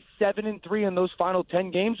 let's say 7-3 in those final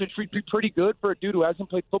 10 games, which would be pretty good for a dude who hasn't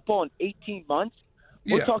played football in 18 months.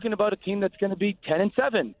 We're talking about a team that's going to be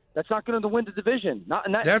 10-7. That's not going to win the division.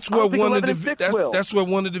 That's what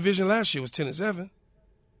won the division last year was 10-7.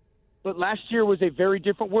 But last year was a very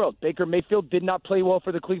different world. Baker Mayfield did not play well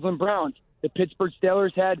for the Cleveland Browns. The Pittsburgh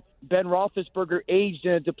Steelers had Ben Roethlisberger aged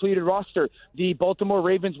in a depleted roster. The Baltimore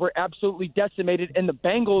Ravens were absolutely decimated, and the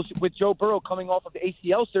Bengals, with Joe Burrow coming off of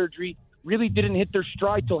ACL surgery, really didn't hit their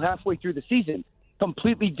stride till halfway through the season.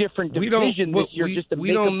 Completely different division this year.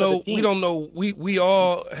 We don't know. We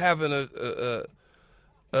all have an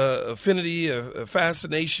affinity, a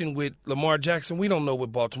fascination with Lamar Jackson. We don't know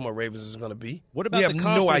what Baltimore Ravens is going to be. What about the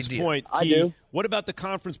conference point, Key? What about the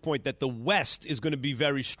conference point that the West is going to be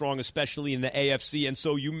very strong, especially in the AFC, and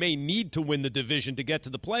so you may need to win the division to get to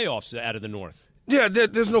the playoffs out of the North? Yeah,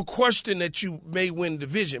 there's no question that you may win the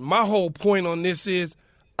division. My whole point on this is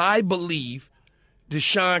I believe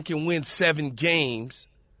Deshaun can win 7 games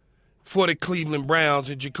for the Cleveland Browns,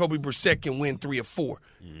 and Jacoby Brissett can win 3 or 4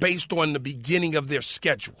 based on the beginning of their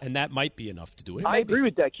schedule. And that might be enough to do it. I agree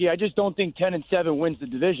with that, Key. I just don't think 10-7 wins the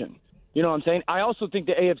division. You know what I'm saying? I also think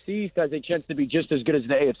the AFC East has a chance to be just as good as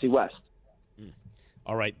the AFC West.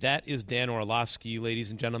 All right, that is Dan Orlovsky,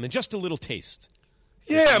 ladies and gentlemen. Just a little taste.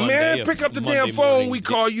 Yeah, man, pick up the damn phone. We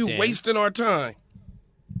call you wasting our time.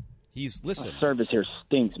 Listen. Service here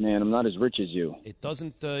stinks, man. I'm not as rich as you. It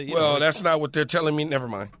doesn't. That's not what they're telling me. Never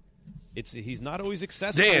mind. He's not always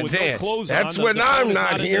accessible with no clothes that's on. That's what I'm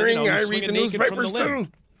not hearing. I read the newspapers too.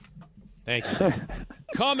 Thank you.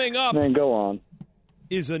 Coming up, man, go on.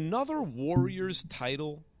 Is another Warriors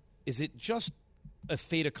title? Is it just a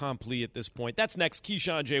fait accompli at this point? That's next.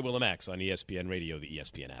 Keyshawn, J. Will, and Max on ESPN Radio, the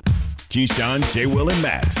ESPN app. Keyshawn, J. Will, and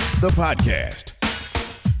Max, the podcast.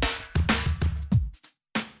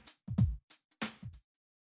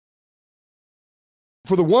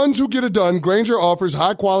 For the ones who get it done, Grainger offers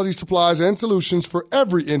high-quality supplies and solutions for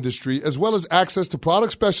every industry, as well as access to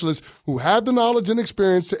product specialists who have the knowledge and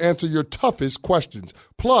experience to answer your toughest questions.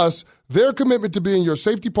 Plus, their commitment to being your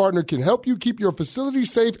safety partner can help you keep your facility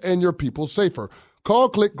safe and your people safer. Call,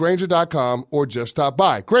 click Grainger.com, or just stop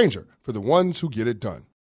by. Grainger, for the ones who get it done.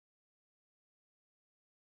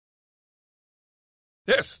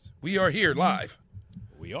 Yes, we are here live.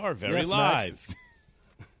 We are very live.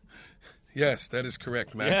 Yes, that is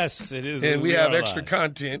correct, Max. Yes, it is. And we have extra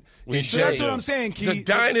content. So that's what I'm saying, Keith. The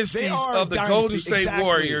dynasties of the Golden State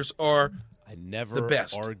Warriors are I never the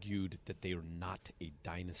best. Argued that they are not a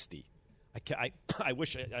dynasty. I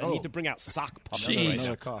wish I need to bring out sock puppets.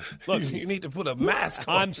 Jeez. Look, you need to put a mask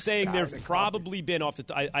on. I'm saying there's probably been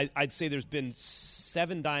I'd say there's been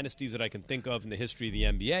 7 dynasties that I can think of in the history of the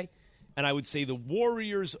NBA, and I would say the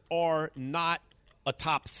Warriors are not a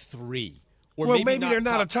top 3. Well, maybe they're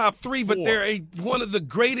not a top 3, but they're one of the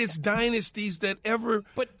greatest dynasties that ever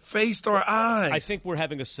faced our eyes. I think we're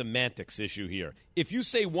having a semantics issue here. If you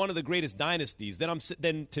say one of the greatest dynasties,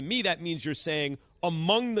 then to me that means you're saying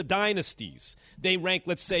among the dynasties, they rank,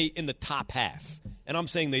 let's say, in the top half. And I'm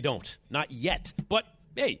saying they don't. Not yet. But,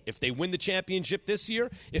 hey, if they win the championship this year,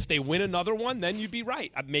 if they win another one, then you'd be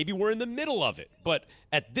right. Maybe we're in the middle of it. But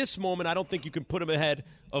at this moment, I don't think you can put them ahead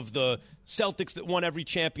of the Celtics that won every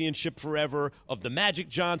championship forever, of the Magic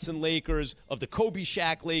Johnson Lakers, of the Kobe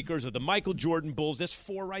Shaq Lakers, of the Michael Jordan Bulls. There's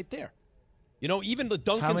 4 right there. You know, even the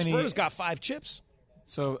Duncan Spurs got 5 chips.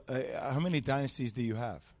 So how many dynasties do you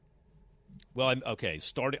have? Well,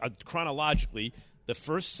 starting chronologically, the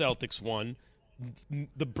first Celtics won.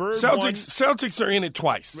 The Bird won. Celtics are in it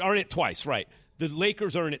twice. Are in it twice, right. The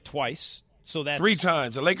Lakers are in it twice. So that's 3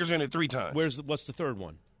 times. The Lakers are in it 3 times. What's the third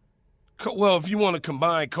one? Well, if you want to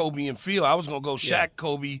combine Kobe and Phil, I was going to go Shaq,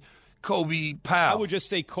 Kobe, Powell. I would just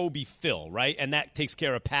say Kobe, Phil, right? And that takes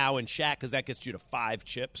care of Powell and Shaq because that gets you to 5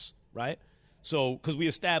 chips, right? So, because we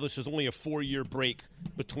established there's only a 4-year break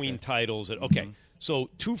between titles. So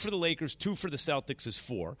 2 for the Lakers, 2 for the Celtics is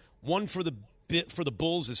 4. 1 for the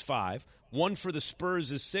Bulls is 5. 1 for the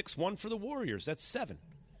Spurs is 6. 1 for the Warriors. That's 7.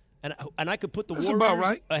 And I could put the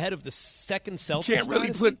Warriors ahead of the second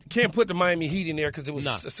Celtics. Can't put the Miami Heat in there because it was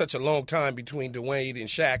such a long time between Dwayne and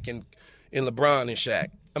Shaq and LeBron and Shaq.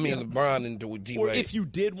 I mean, LeBron and D-Wade. Or if you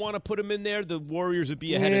did want to put them in there, the Warriors would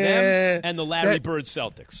be ahead of them and the Larry Bird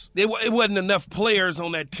Celtics. It wasn't enough players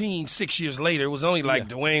on that team 6 years later. It was only like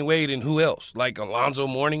Dwayne Wade and who else? Like Alonzo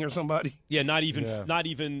Mourning or somebody? Yeah, not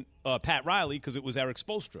even Pat Riley because it was Eric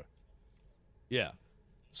Spoelstra. Yeah.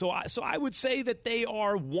 So I would say that they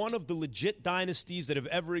are one of the legit dynasties that have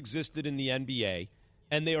ever existed in the NBA,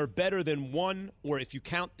 and they are better than one, or if you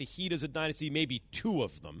count the Heat as a dynasty, maybe 2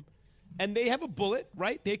 of them. And they have a bullet,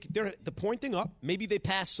 right? They're pointing up. Maybe they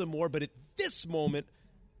pass some more, but at this moment,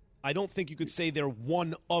 I don't think you could say they're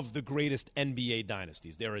one of the greatest NBA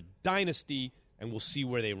dynasties. They're a dynasty, and we'll see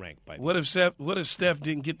where they rank. What if Steph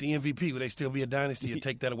didn't get the MVP? Would they still be a dynasty? You'd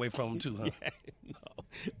take that away from him too, huh?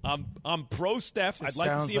 No, I'm pro Steph. I'd like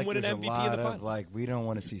to see him win an MVP in the finals. We don't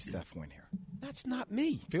want to see Steph win here. That's not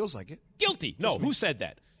me. Feels like it. Guilty. No, who said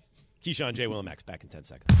that? Keyshawn, J. Will, and Max, back in 10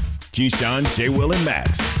 seconds. Keyshawn, J. Will, and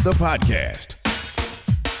Max, the podcast.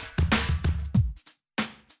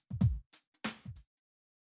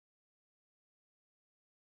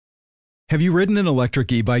 Have you ridden an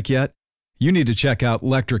electric e-bike yet? You need to check out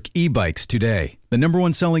Electric E-Bikes today, the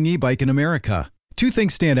 #1 selling e-bike in America. 2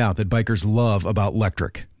 things stand out that bikers love about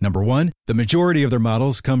Electric. Number 1, the majority of their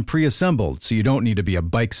models come pre-assembled, so you don't need to be a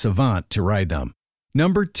bike savant to ride them.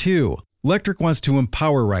 Number 2, Electric wants to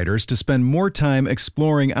empower riders to spend more time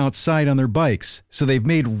exploring outside on their bikes, so they've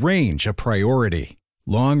made range a priority.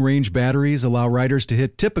 Long-range batteries allow riders to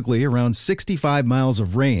hit typically around 65 miles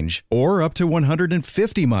of range, or up to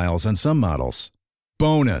 150 miles on some models.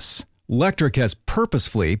 Bonus! Electric has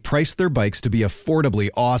purposefully priced their bikes to be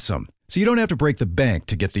affordably awesome, so you don't have to break the bank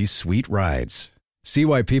to get these sweet rides. See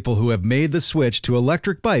why people who have made the switch to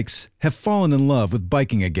electric bikes have fallen in love with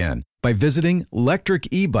biking again by visiting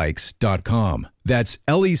lectricebikes.com. That's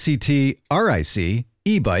LECTRIC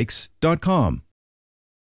ebikes.com.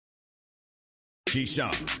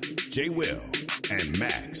 Keyshawn, J. Will, and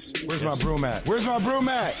Max. Where's my broom at?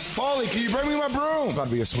 Paulie, can you bring me my broom? It's about to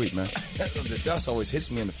be a sweep, man. The dust always hits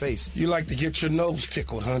me in the face. You like to get your nose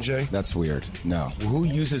tickled, huh, Jay? That's weird. No. Who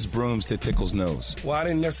uses brooms to tickle's nose? Well, I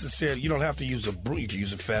didn't necessarily. You don't have to use a broom. You can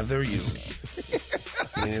use a feather.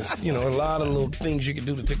 I mean, it's, a lot of little things you can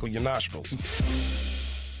do to tickle your nostrils.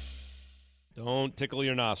 Don't tickle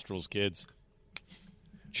your nostrils, kids.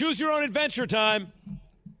 Choose your own adventure time.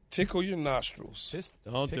 Tickle your nostrils. Just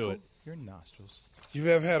don't do it. Your nostrils. You've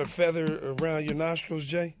ever had a feather around your nostrils,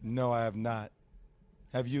 Jay? No, I have not.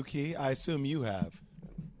 Have you, Key? I assume you have.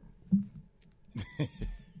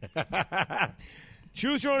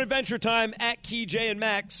 Choose your own adventure time at Key, J, and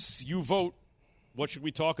Max. You vote. What should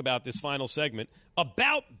we talk about this final segment?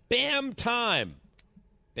 About Bam time.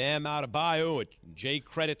 Bam out of bio. Jay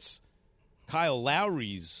credits Kyle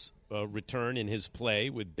Lowry's return in his play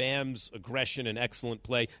with Bam's aggression and excellent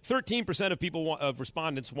play. 13% of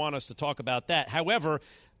respondents want us to talk about that. However,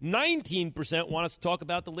 19% want us to talk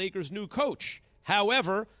about the Lakers' new coach.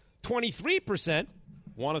 However, 23%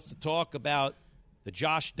 want us to talk about the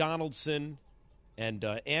Josh Donaldson and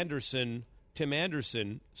Tim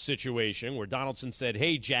Anderson situation where Donaldson said,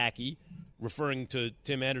 "Hey, Jackie," referring to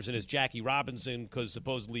Tim Anderson as Jackie Robinson because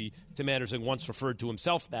supposedly Tim Anderson once referred to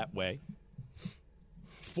himself that way.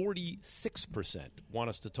 46% want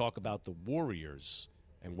us to talk about the Warriors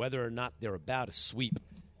and whether or not they're about a sweep.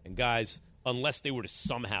 And, guys, unless they were to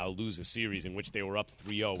somehow lose a series in which they were up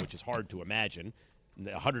 3-0, which is hard to imagine,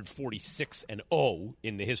 146-0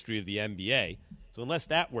 in the history of the NBA. So unless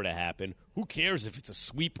that were to happen, who cares if it's a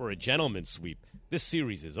sweep or a gentleman's sweep? This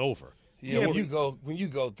series is over. Yeah, when you go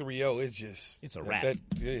 3-0, it's a wrap.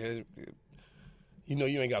 You know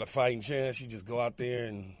you ain't got a fighting chance. You just go out there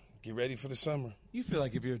and get ready for the summer. You feel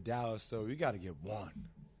like if you're Dallas, though, you got to get one.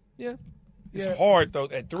 Yeah. It's hard, though.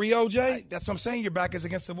 At 3-0, Jay? That's what I'm saying. Your back is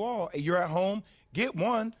against the wall. You're at home. Get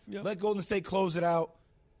one. Yep. Let Golden State close it out.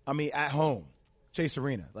 At home. Chase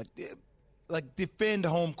Arena. Like defend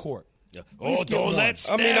home court. Yeah. Oh, don't let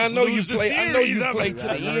Steph I know you lose the play. I know you series. play to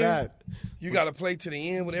the end. You got to play to the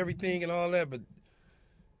end with everything and all that, but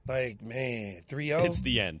man, 3-0. It's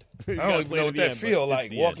the end. I don't even know what that feel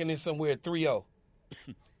like, walking in somewhere at 3-0.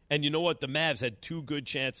 And you know what? The Mavs had 2 good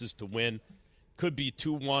chances to win. Could be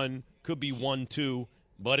 2-1, could be 1-2,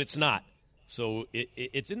 but it's not. So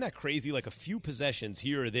it's in that crazy, like a few possessions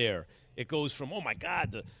here or there. It goes from, oh, my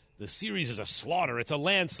God, the series is a slaughter. It's a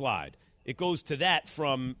landslide. It goes to that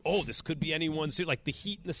from, this could be anyone's, like the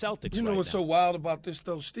Heat and the Celtics. You know what's so wild about this,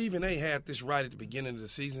 though? Stephen A. had this right at the beginning of the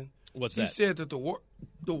season. What's that? He said that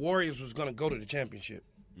the Warriors was going to go to the championship.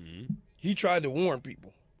 Mm-hmm. He tried to warn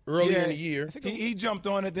people earlier in the year. He jumped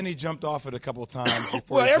on it, then he jumped off it a couple of times.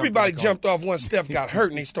 Well, everybody jumped off once Steph got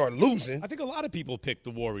hurt and they started losing. I think a lot of people picked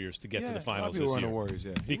the Warriors to get to the finals this year. The Warriors,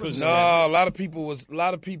 yeah. Because a lot of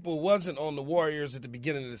people wasn't on the Warriors at the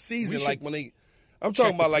beginning of the season. Like when they, I'm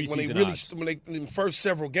talking about like when they in the first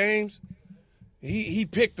several games, he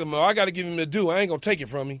picked them. I got to give him the due. I ain't gonna take it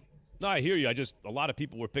from him. No, I hear you. A lot of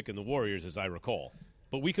people were picking the Warriors, as I recall.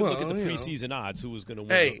 But we can look at the preseason odds. Who was going to win?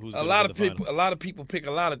 Hey, a lot of people pick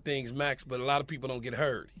a lot of things, Max, but a lot of people don't get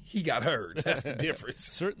hurt. He got hurt. That's the difference.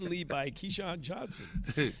 Certainly by Keyshawn Johnson.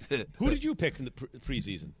 Who did you pick in the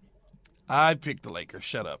preseason? I picked the Lakers.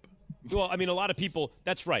 Shut up. Well, a lot of people.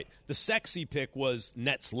 That's right. The sexy pick was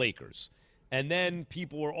Nets-Lakers. And then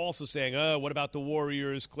people were also saying, what about the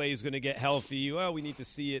Warriors? Clay's going to get healthy. Well, we need to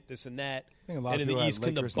see it, this and that. And in the East,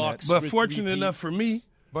 can the Bucks But fortunate enough for me,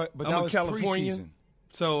 but I'm that was Californian, preseason.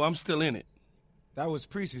 So I'm still in it. That was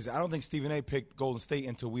preseason. I don't think Stephen A. picked Golden State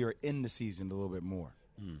until we were in the season a little bit more.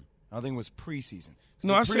 I don't think it was preseason.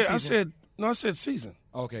 I said season.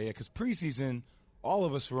 Okay, yeah, because preseason, all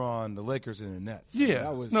of us were on the Lakers and the Nets.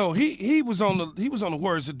 Yeah, he was on the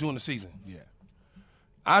Warriors during the season. Yeah.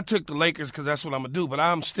 I took the Lakers because that's what I'm going to do, but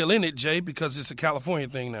I'm still in it, Jay, because it's a California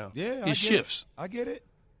thing now. Yeah, it shifts. I get it.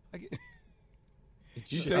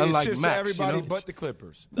 You unlike shifts Max, to everybody you know? but the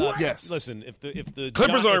Clippers. Yes. Listen, if the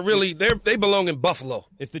Clippers aren't really they belong in Buffalo.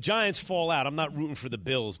 If the Giants fall out, I'm not rooting for the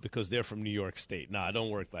Bills because they're from New York State. Nah, it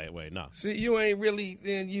don't work that way. No. See, you ain't really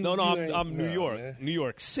then you. No, you I'm New York, man. New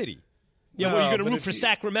York City. Yeah, well, you're going to root for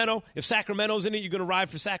Sacramento? If Sacramento's in it, you're going to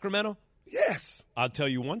ride for Sacramento? Yes. I'll tell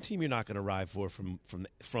you one team you're not going to ride for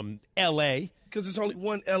from L.A. Because there's only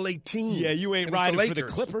one L.A. team. Yeah, you ain't riding for the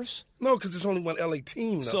Clippers. No, because there's only one L.A.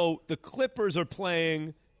 team, though. So the Clippers are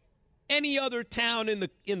playing any other town in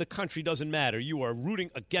the country, doesn't matter. You are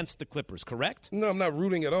rooting against the Clippers, correct? No, I'm not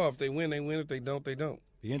rooting at all. If they win, they win. If they don't, they don't.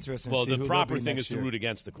 Be interesting. Well, to see the who proper they'll be thing next is to year. root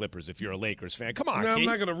against the Clippers if you're a Lakers fan. Come on, No, Keith. I'm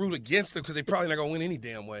not going to root against them because they're probably not going to win any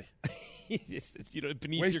damn way. it's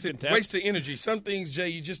beneath your contempt. Waste of energy. Some things, Jay,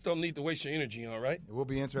 you just don't need to waste your energy on, right? It will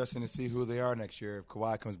be interesting to see who they are next year if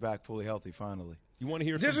Kawhi comes back fully healthy finally. You want to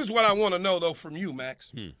hear This is what I want to know, though, from you,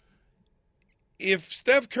 Max. If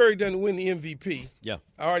Steph Curry doesn't win the MVP, I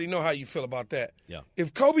already know how you feel about that. Yeah.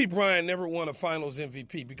 If Kobe Bryant never won a Finals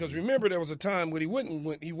MVP, because remember there was a time when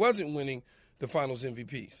he wasn't winning the Finals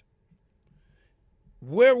MVPs.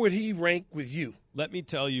 Where would he rank with you? Let me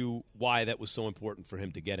tell you why that was so important for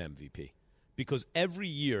him to get MVP. Because every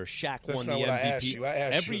year Shaq won the MVP. I asked you. I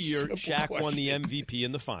asked every you a year simple Shaq question. won the MVP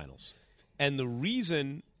in the finals. And the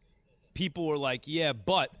reason people were like,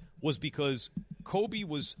 but was because Kobe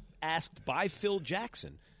was asked by Phil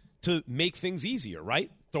Jackson to make things easier,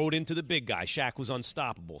 right? Throw it into the big guy. Shaq was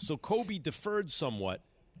unstoppable. So Kobe deferred somewhat,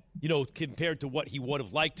 compared to what he would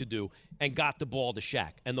have liked to do, and got the ball to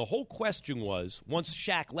Shaq. And the whole question was, once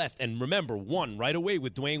Shaq left, and remember, won right away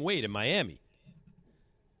with Dwayne Wade in Miami,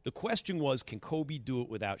 the question was, can Kobe do it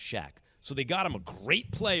without Shaq? So they got him a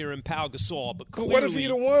great player in Pau Gasol, but clearly, what if he'd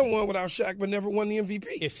have won one without Shaq but never won the MVP?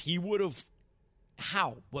 If he would have,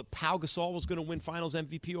 how? What, Pau Gasol was going to win Finals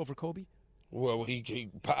MVP over Kobe? Well,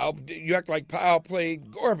 you act like Pau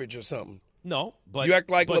played garbage or something. No, but you act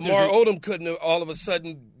like Lamar Odom couldn't have all of a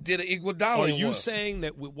sudden did an Iguodala. Are you saying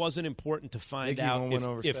that it wasn't important to find out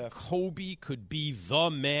if Kobe could be the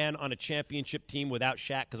man on a championship team without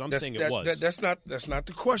Shaq? Because I'm saying it was. That's not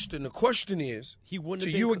the question. The question is he wouldn't to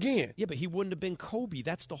have been you again. Yeah, but he wouldn't have been Kobe.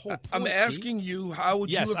 That's the whole point. I'm asking you, how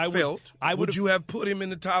would you have felt? Would you have put him in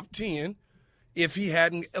the top 10 if he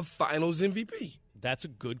hadn't a Finals MVP? That's a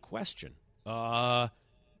good question.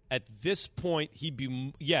 at this point, he'd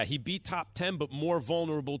be top 10, but more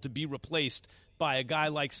vulnerable to be replaced by a guy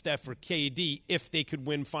like Steph or KD if they could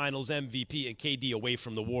win Finals MVP and KD away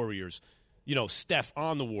from the Warriors, Steph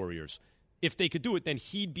on the Warriors. If they could do it, then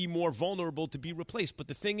he'd be more vulnerable to be replaced. But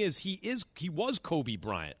the thing is, he was Kobe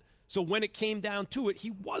Bryant. So when it came down to it,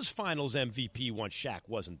 he was Finals MVP once Shaq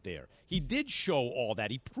wasn't there. He did show all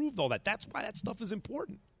that. He proved all that. That's why that stuff is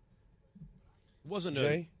important. It wasn't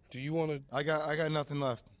Jay, do you want to? I got nothing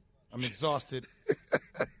left. I'm exhausted.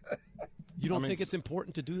 You don't think it's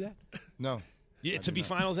important to do that? No. To be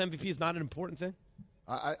Finals MVP is not an important thing?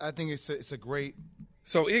 I think it's a great.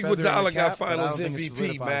 So Iguodala got Finals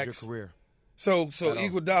MVP, Max. Your career. So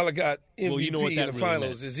Iguodala got MVP in the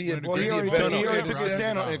Finals. Is he? Well, he already took his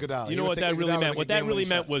stand on Iguodala. You know what that really meant? What that really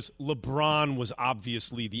meant was LeBron was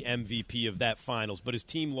obviously the MVP of that Finals, but his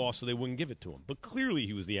team lost, so they wouldn't give it to him. But clearly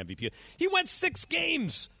he was the MVP. He went 6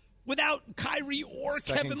 games without Kyrie or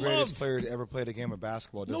Kevin Love. Second greatest player to ever play the game of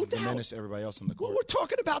basketball. Doesn't diminish everybody else on the court. Well, we're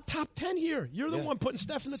talking about top 10 here. You're the one putting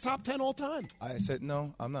Steph in the top 10 all time. I said,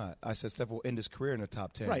 no, I'm not. I said Steph will end his career in the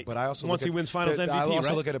top 10. Right. But I also once he wins Finals MVP, I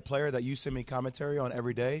also look at a player that you send me commentary on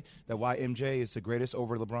every day, that why MJ is the greatest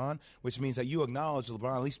over LeBron, which means that you acknowledge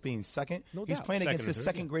LeBron at least being second. He's playing against the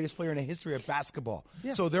second greatest player in the history of basketball.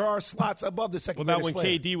 Yeah. So there are slots above the second greatest player. What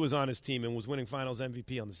about when KD was on his team and was winning Finals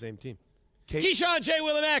MVP on the same team? Keyshawn, J.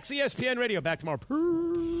 Will, and Max, ESPN Radio. Back tomorrow.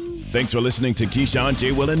 Thanks for listening to Keyshawn,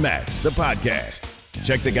 J. Will, and Max, the podcast.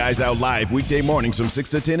 Check the guys out live weekday mornings from 6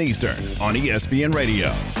 to 10 Eastern on ESPN Radio.